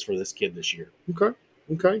 targets for this kid this year.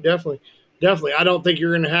 Okay, definitely. I don't think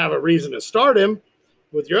you're going to have a reason to start him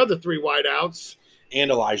with your other 3 wideouts. And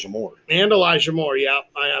Elijah Moore. Yeah.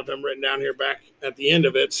 I have him written down here back at the end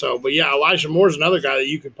of it. So, but yeah, Elijah Moore's another guy that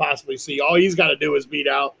you could possibly see. All he's got to do is beat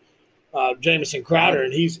out Jamison Crowder,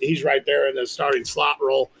 and he's right there in the starting slot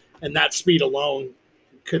role. And that speed alone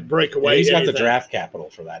could break away. Yeah, he's got the anything. draft capital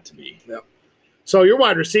for that to be. Yep. So your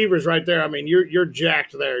wide receivers right there. I mean, you're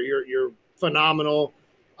jacked there. You're phenomenal.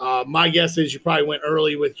 My guess is you probably went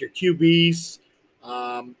early with your QBs,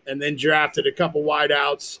 and then drafted a couple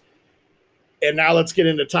wideouts. And now let's get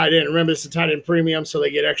into tight end. Remember, this is a tight end premium, so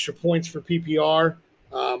they get extra points for PPR.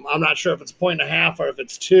 I'm not sure if it's 1.5 or if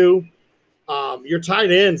it's 2. Your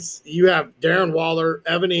tight ends, you have Darren Waller,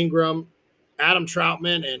 Evan Ingram, Adam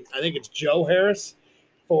Troutman, and I think it's Joe Harris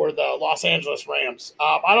for the Los Angeles Rams.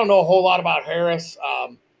 I don't know a whole lot about Harris.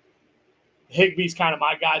 Higbee's kind of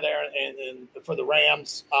my guy there and for the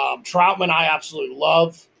Rams. Troutman I absolutely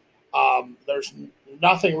love. There's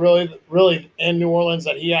nothing really in New Orleans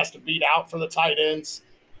that he has to beat out for the tight ends.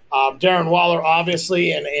 Darren Waller,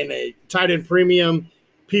 obviously, in a tight end premium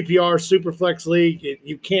PPR Superflex league,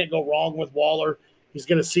 you can't go wrong with Waller. He's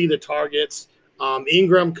going to see the targets.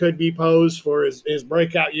 Ingram could be posed for his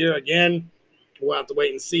breakout year again. We'll have to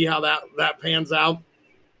wait and see how that pans out.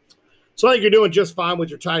 So I think you're doing just fine with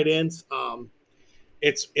your tight ends.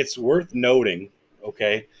 It's worth noting,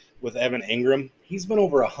 okay, with Evan Ingram, he's been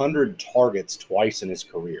over 100 targets twice in his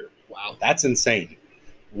career. Wow. That's insane.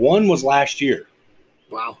 One was last year.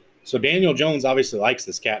 Wow. So Daniel Jones obviously likes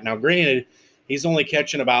this cat. Now, granted, he's only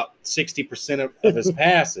catching about 60% of his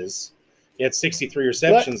passes. He had 63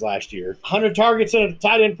 receptions last year. 100 targets in a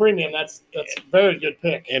tight end premium. That's a very good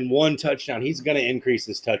pick. And 1 touchdown. He's going to increase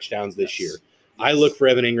his touchdowns this year. I look for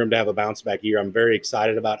Evan Ingram to have a bounce back year. I'm very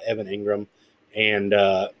excited about Evan Ingram. And,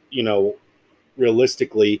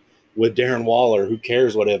 realistically, with Darren Waller, who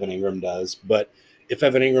cares what Evan Ingram does? But if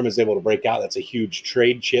Evan Ingram is able to break out, that's a huge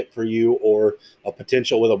trade chip for you or a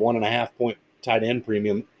potential with a 1.5 point tight end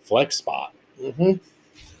premium flex spot. Mm-hmm.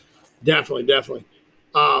 Definitely.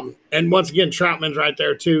 And once again, Troutman's right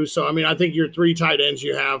there too. So, I mean, I think your 3 tight ends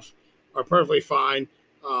you have are perfectly fine.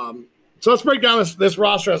 So let's break down this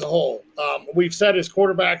roster as a whole. We've said his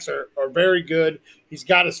quarterbacks are very good. He's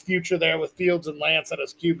got his future there with Fields and Lance at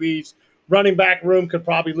his QBs. Running back room could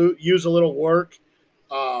probably use a little work.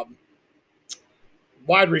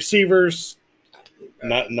 Wide receivers.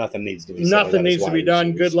 Nothing needs to be Nothing needs to be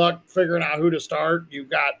done. Good luck figuring out who to start. You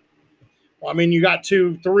got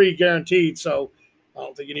 2-3 guaranteed, so I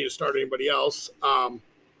don't think you need to start anybody else. And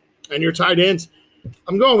your tight ends,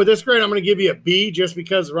 I'm going with this grade. I'm going to give you a B just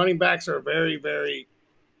because running backs are a very, very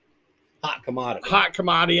hot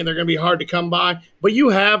commodity, and they're going to be hard to come by. But you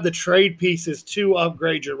have the trade pieces to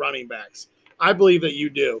upgrade your running backs. I believe that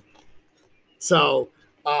you do. So,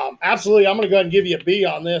 absolutely, I'm going to go ahead and give you a B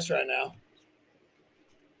on this right now.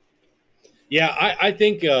 Yeah, I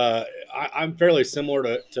think I'm fairly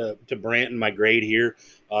similar to Brant in my grade here.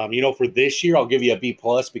 For this year, I'll give you a B+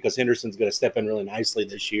 because Henderson's going to step in really nicely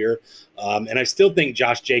this year. And I still think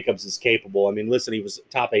Josh Jacobs is capable. I mean, listen, he was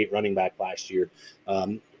top 8 running back last year.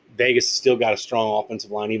 Vegas has still got a strong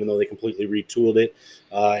offensive line, even though they completely retooled it.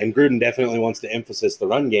 And Gruden definitely wants to emphasize the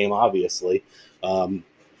run game, obviously.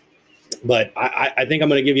 But I think I'm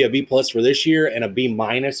going to give you a B+ for this year and a B-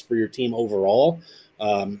 for your team overall.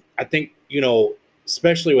 I think,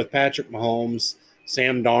 especially with Patrick Mahomes,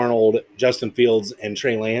 Sam Darnold, Justin Fields, and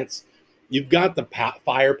Trey Lance, you've got the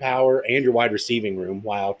firepower and your wide receiving room,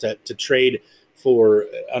 to trade for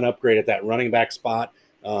an upgrade at that running back spot.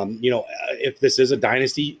 If this is a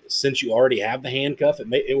dynasty, since you already have the handcuff,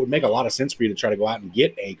 it would make a lot of sense for you to try to go out and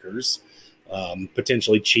get Akers,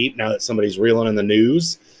 potentially cheap now that somebody's reeling in the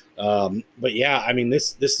news. But yeah, I mean,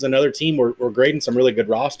 this is another team. We're grading some really good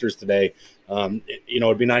rosters today.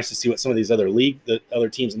 It'd be nice to see what some of these the other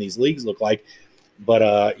teams in these leagues look like.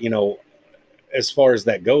 But, as far as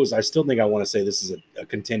that goes, I still think I want to say this is a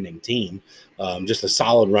contending team, just a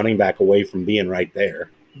solid running back away from being right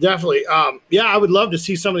there. Definitely. I would love to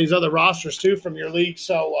see some of these other rosters too from your league.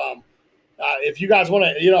 So if you guys want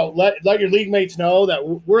to, let your league mates know that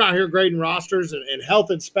we're out here grading rosters and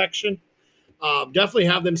health inspection. Definitely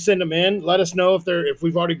have them send them in. Let us know if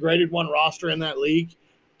we've already graded one roster in that league.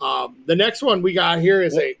 The next one we got here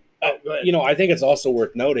is go ahead. I think it's also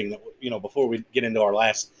worth noting that, before we get into our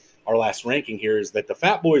last ranking here, is that the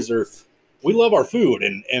Fat Boys we love our food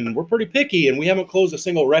and we're pretty picky, and we haven't closed a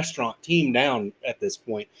single restaurant team down at this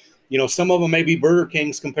point. Some of them may be Burger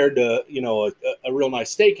Kings compared to, a real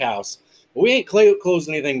nice steakhouse, but we ain't closed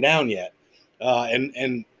anything down yet.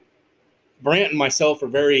 And Brant and myself are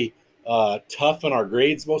very tough in our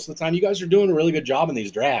grades most of the time. You guys are doing a really good job in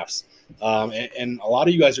these drafts. And a lot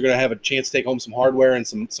of you guys are going to have a chance to take home some hardware and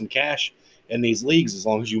some cash in these leagues as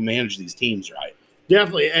long as you manage these teams right.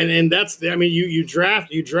 Definitely, and that's you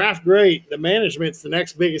draft great. The management's the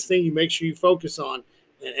next biggest thing. You make sure you focus on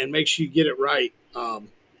and make sure you get it right.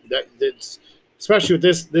 That's especially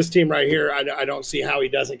with this team right here, I don't see how he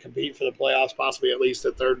doesn't compete for the playoffs, possibly at least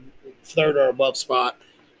a third or above spot.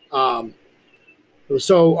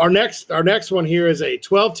 So our next one here is a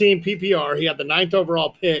 12-team PPR. He had the 9th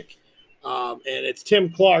overall pick, and it's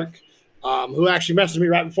Tim Clark, who actually messaged me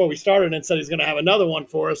right before we started and said he's going to have another one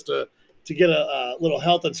for us to get a little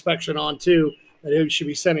health inspection on too, that he should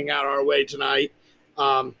be sending out our way tonight.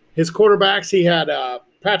 His quarterbacks, he had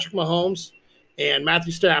Patrick Mahomes and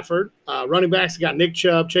Matthew Stafford. Running backs, he got Nick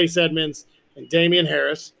Chubb, Chase Edmonds, and Damian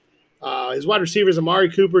Harris. His wide receivers, Amari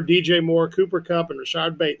Cooper, DJ Moore, Cooper Kupp, and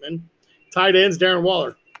Rashard Bateman. Tight ends, Darren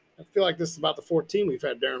Waller. I feel like this is about the 4th team we've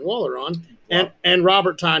had Darren Waller on. And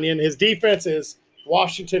Robert Tonyan. His defense is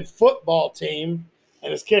Washington football team,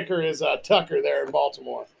 and his kicker is Tucker there in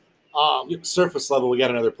Baltimore. Surface level, we got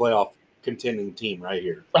another playoff contending team right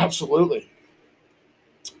here. Absolutely.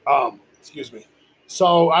 Excuse me.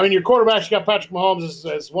 So, I mean, your quarterbacks, you got Patrick Mahomes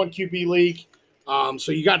as 1 QB league.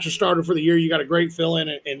 So you got your starter for the year. You got a great fill-in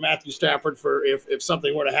in Matthew Stafford for if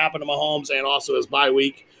something were to happen to Mahomes, and also his bye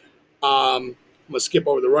week. I'm going to skip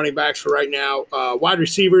over the running backs for right now. Wide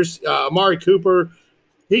receivers, Amari Cooper,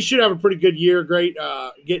 he should have a pretty good year. Great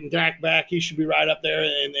getting Dak back. He should be right up there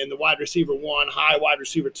in the wide receiver 1, high wide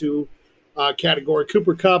receiver 2 category.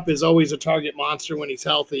 Cooper Kupp is always a target monster when he's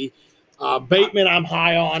healthy. Bateman, I'm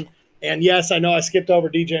high on. And, yes, I know I skipped over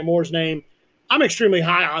DJ Moore's name. I'm extremely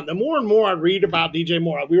high on. The more and more I read about DJ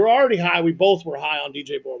Moore, we were already high. We both were high on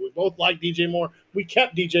DJ Moore. We both liked DJ Moore. We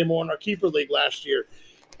kept DJ Moore in our keeper league last year.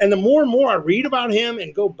 And the more and more I read about him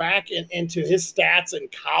and go back into his stats in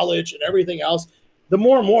college and everything else, the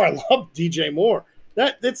more and more I love DJ Moore.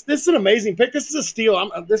 This is an amazing pick. This is a steal.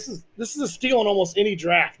 This is a steal in almost any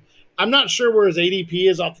draft. I'm not sure where his ADP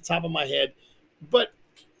is off the top of my head, but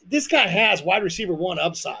this guy has wide receiver 1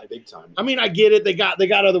 upside. Big time. I mean, I get it. They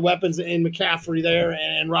got other weapons in McCaffrey there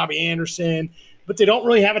and Robbie Anderson, but they don't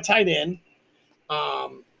really have a tight end.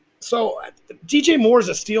 So DJ Moore is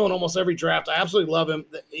a steal in almost every draft. I absolutely love him.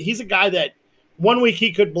 He's a guy that 1 week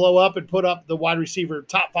he could blow up and put up the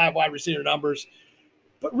top 5 wide receiver numbers.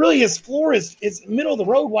 But really his floor is middle of the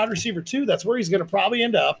road wide receiver 2. That's where he's going to probably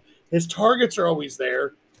end up. His targets are always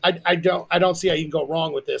there. I don't see how you can go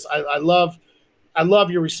wrong with this. I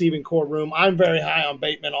love your receiving core room. I'm very high on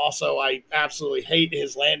Bateman also. I absolutely hate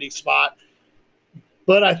his landing spot.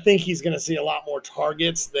 But I think he's going to see a lot more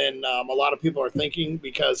targets than a lot of people are thinking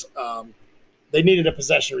because they needed a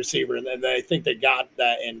possession receiver, and I think they got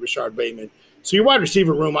that in Rashard Bateman. So your wide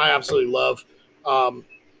receiver room, I absolutely love.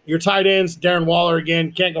 Your tight ends, Darren Waller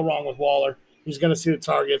again, can't go wrong with Waller. He's going to see the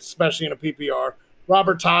targets, especially in a PPR.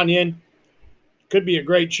 Robert Tonyan could be a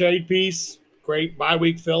great trade piece, great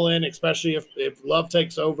bye-week fill-in, especially if Love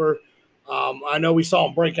takes over. I know we saw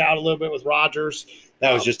him break out a little bit with Rodgers.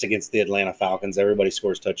 That was just against the Atlanta Falcons. Everybody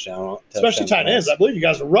scores touchdown. Especially tight ends. I believe you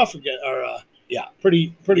guys were rough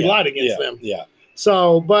pretty light against them. Yeah.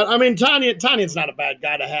 So, but I mean, Tanyan's not a bad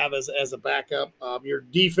guy to have as a backup. Your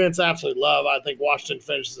defense, absolutely love. I think Washington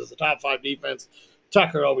finishes as the top 5 defense.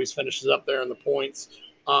 Tucker always finishes up there in the points.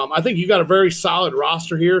 I think you got a very solid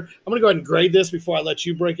roster here. I'm going to go ahead and grade this before I let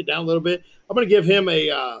you break it down a little bit. I'm going to give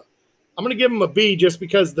him a B just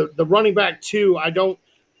because the running back 2, I don't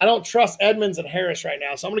trust Edmonds and Harris right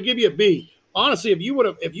now. So I'm going to give you a B. Honestly, if you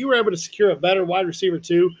were able to secure a better wide receiver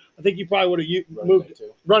 2, I think you probably would have moved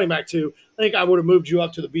running back 2. I think I would have moved you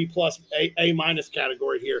up to the B+, A-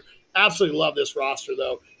 category here. Absolutely love this roster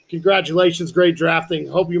though. Congratulations, great drafting.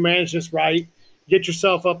 Hope you manage this right. Get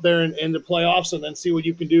yourself up there in the playoffs and then see what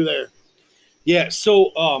you can do there. Yeah.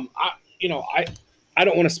 So I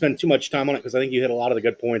don't want to spend too much time on it because I think you hit a lot of the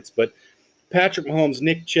good points, but Patrick Mahomes,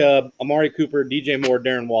 Nick Chubb, Amari Cooper, DJ Moore,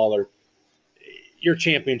 Darren Waller, your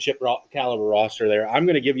championship caliber roster there. I'm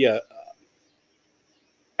going to give you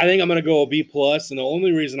I think I'm going to go a B+, and the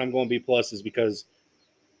only reason I'm going B+ is because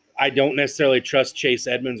I don't necessarily trust Chase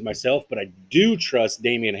Edmonds myself, but I do trust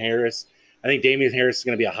Damian Harris. I think Damian Harris is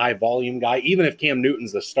going to be a high-volume guy. Even if Cam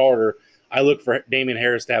Newton's the starter, I look for Damian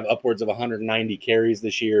Harris to have upwards of 190 carries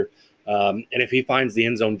this year. And if he finds the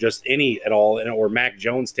end zone just any at all, or Mac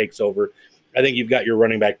Jones takes over, I think you've got your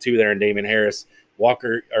running back 2 there in Damian Harris.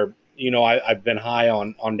 Walker, I've been high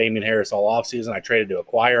on Damian Harris all offseason. I traded to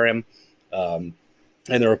acquire him.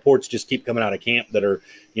 And the reports just keep coming out of camp that are,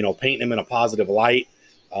 painting him in a positive light.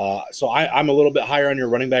 So I'm a little bit higher on your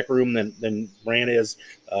running back room than Brant is.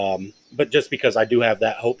 But just because I do have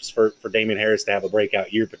that hopes for Damian Harris to have a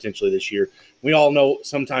breakout year potentially this year. We all know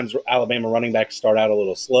sometimes Alabama running backs start out a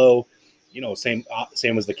little slow. Same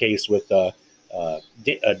was the case with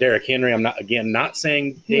Derrick Henry. I'm not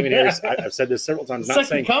saying Damien Harris. I've said this several times. Not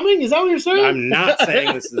saying coming. Is that what you're saying? I'm not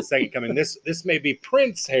saying this is the second coming. This may be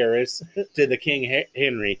Prince Harris to the King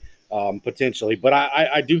Henry potentially, but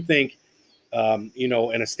I do think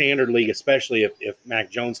in a standard league, especially if Mac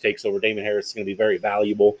Jones takes over, Damien Harris is going to be very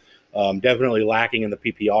valuable. Definitely lacking in the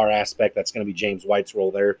PPR aspect. That's going to be James White's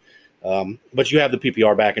role there. But you have the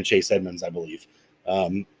PPR back in Chase Edmonds, I believe.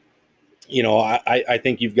 I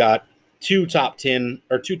think you've got two top 10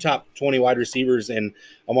 or two top 20 wide receivers in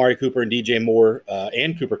Amari Cooper and DJ Moore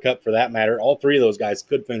and Cooper Kupp for that matter. All three of those guys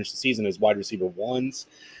could finish the season as wide receiver ones.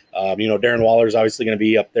 Darren Waller is obviously going to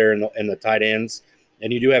be up there in the tight ends.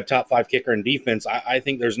 And you do have top 5 kicker and defense. I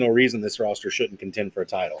think there's no reason this roster shouldn't contend for a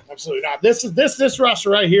title. Absolutely not. This roster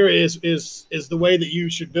right here is the way that you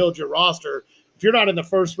should build your roster. If you're not in the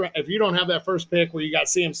first, if you don't have that first pick where you got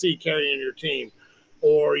CMC carrying your team,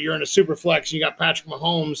 or you're in a super flex and you got Patrick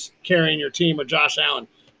Mahomes carrying your team with Josh Allen,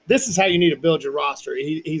 this is how you need to build your roster.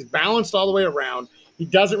 He's balanced all the way around. He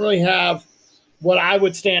doesn't really have what I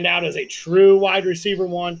would stand out as a true wide receiver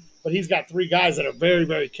one, but he's got 3 guys that are very,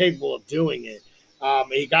 very capable of doing it.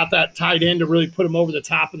 He got that tight end to really put him over the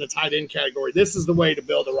top in the tight end category. This is the way to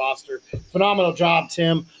build a roster. Phenomenal job,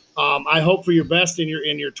 Tim. I hope for your best in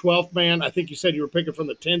your 12th man. I think you said you were picking from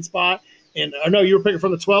the 10 spot. You were picking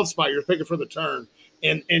from the 12 spot. You were picking from the turn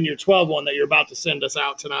in your 12 one that you're about to send us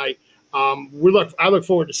out tonight. I look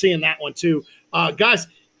forward to seeing that one too. Guys,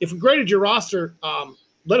 if we graded your roster,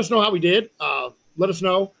 let us know how we did. Let us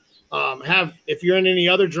know. If you're in any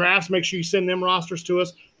other drafts, make sure you send them rosters to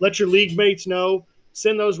us. Let your league mates know.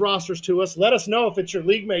 Send those rosters to us. Let us know if it's your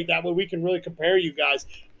league mate. That way we can really compare you guys.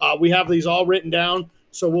 We have these all written down,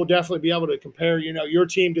 so we'll definitely be able to compare, your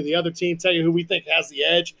team to the other team, tell you who we think has the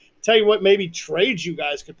edge, tell you what maybe trades you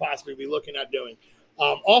guys could possibly be looking at doing.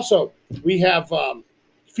 Also, we have a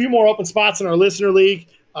few more open spots in our listener league.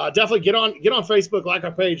 Definitely get on Facebook, like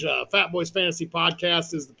our page. Fat Boys Fantasy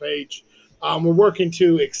Podcast is the page. We're working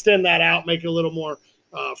to extend that out, make it a little more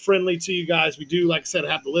friendly to you guys. We do, like I said,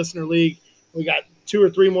 have the listener league. We got 2 or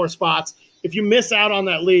 3 more spots. If you miss out on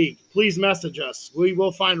that league, please message us. We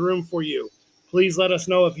will find room for you. Please let us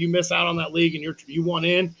know if you miss out on that league and you want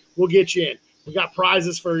in. We'll get you in. We got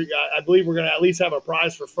prizes for. I believe we're going to at least have a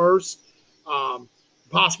prize for first,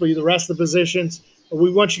 possibly the rest of the positions. But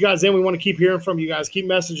we want you guys in. We want to keep hearing from you guys. Keep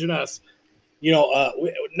messaging us.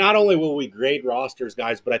 Not only will we grade rosters,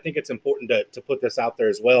 guys, but I think it's important to put this out there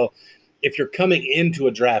as well. If you're coming into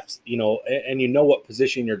a draft, and you know what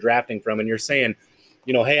position you're drafting from, and you're saying,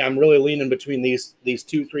 hey, I'm really leaning between these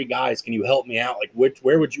 2-3 guys. Can you help me out? Like,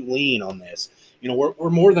 where would you lean on this? We're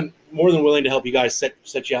more than willing to help you guys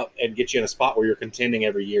set you out and get you in a spot where you're contending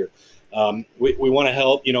every year. We want to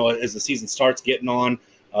help, as the season starts getting on.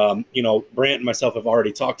 Brant and myself have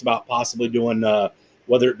already talked about possibly doing,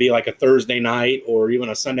 whether it be like a Thursday night or even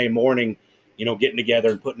a Sunday morning, getting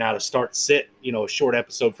together and putting out a start sit, a short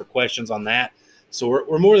episode for questions on that. So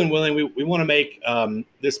we're more than willing. We want to make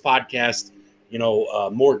this podcast,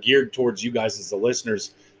 more geared towards you guys as the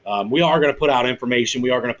listeners. We are going to put out information.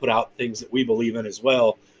 We are going to put out things that we believe in as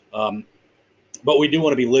well. But we do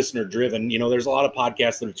want to be listener driven. There's a lot of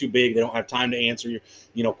podcasts that are too big. They don't have time to answer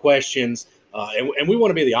your, questions. And we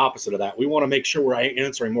want to be the opposite of that. We want to make sure we're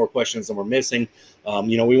answering more questions than we're missing.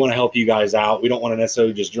 We want to help you guys out. We don't want to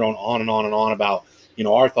necessarily just drone on and on and on about,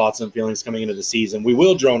 our thoughts and feelings coming into the season. We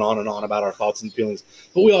will drone on and on about our thoughts and feelings,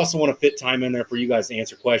 but we also want to fit time in there for you guys to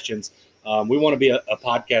answer questions. We want to be a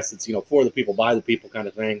podcast that's, for the people, by the people kind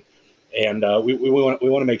of thing. And we want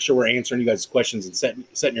to make sure we're answering you guys' questions and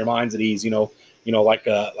setting your minds at ease, like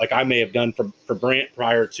I may have done for Brant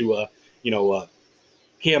prior to,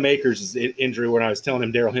 Cam Akers' injury, when I was telling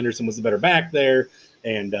him Darrell Henderson was the better back there,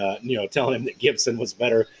 and telling him that Gibson was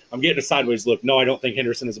better. I'm getting a sideways look. No, I don't think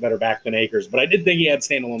Henderson is a better back than Akers, but I did think he had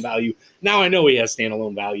standalone value. Now I know he has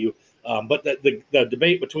standalone value. But the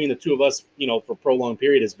debate between the two of us, for a prolonged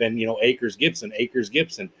period has been, Akers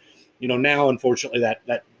Gibson. Now unfortunately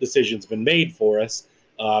that decision's been made for us.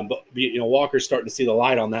 But Walker's starting to see the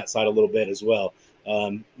light on that side a little bit as well.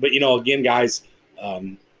 But again, guys.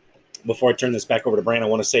 Before I turn this back over to Brandon, I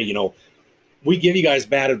want to say, we give you guys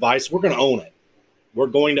bad advice. We're going to own it. We're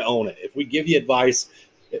going to own it. If we give you advice,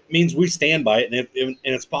 it means we stand by it. And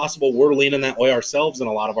it's possible we're leaning that way ourselves in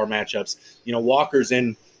a lot of our matchups. Walker's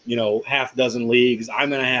in, half dozen leagues.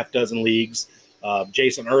 I'm in a half dozen leagues.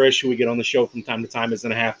 Jason Urish, who we get on the show from time to time, is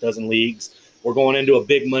in a half dozen leagues. We're going into a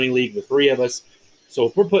big money league, the 3 of us. So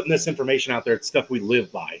if we're putting this information out there, it's stuff we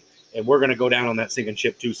live by. And we're going to go down on that sinking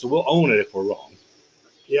ship too. So we'll own it if we're wrong.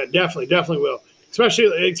 Yeah, definitely will.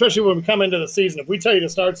 especially when we come into the season. If we tell you to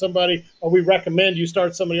start somebody, or we recommend you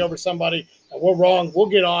start somebody over somebody, and we're wrong, we'll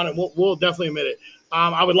get on and we'll definitely admit it.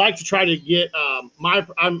 I would like to try to get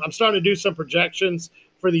I'm starting to do some projections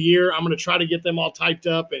for the year. I'm going to try to get them all typed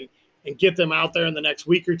up and get them out there in the next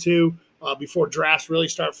week or two before drafts really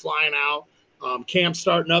start flying out. Camp's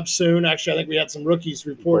starting up soon. Actually, I think we had some rookies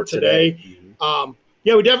report today. Mm-hmm.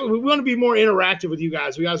 Yeah, we want to be more interactive with you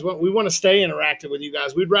guys. We want to stay interactive with you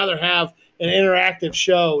guys. We'd rather have an interactive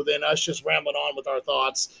show than us just rambling on with our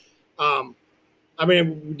thoughts. I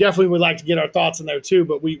mean, we definitely would like to get our thoughts in there too,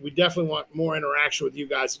 but we definitely want more interaction with you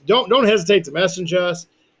guys. Don't hesitate to message us.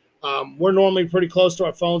 We're normally pretty close to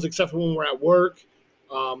our phones, except for when we're at work.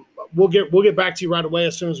 We'll get back to you right away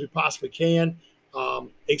as soon as we possibly can.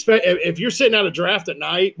 If you're sitting at a draft at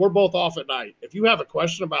night, we're both off at night. If you have a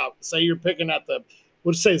question about, say you're picking at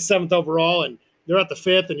we'll just say the 7th overall, and they're at the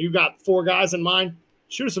 5th, and you got 4 guys in mind,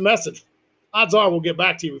 shoot us a message. Odds are we'll get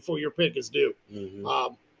back to you before your pick is due.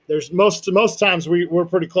 Mm-hmm. There's most times we're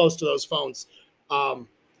pretty close to those phones. But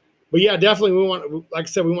yeah, definitely like I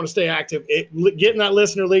said, we want to stay active. Getting that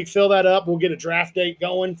listener league, fill that up. We'll get a draft date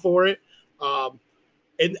going for it.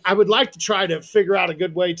 And I would like to try to figure out a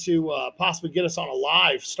good way to possibly get us on a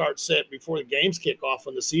live start sit before the games kick off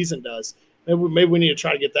when the season does. Maybe we need to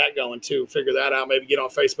try to get that going too. Figure that out. Maybe get on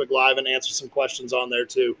Facebook Live and answer some questions on there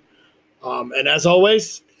too. And as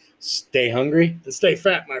always, stay hungry and stay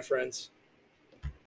fat, my friends.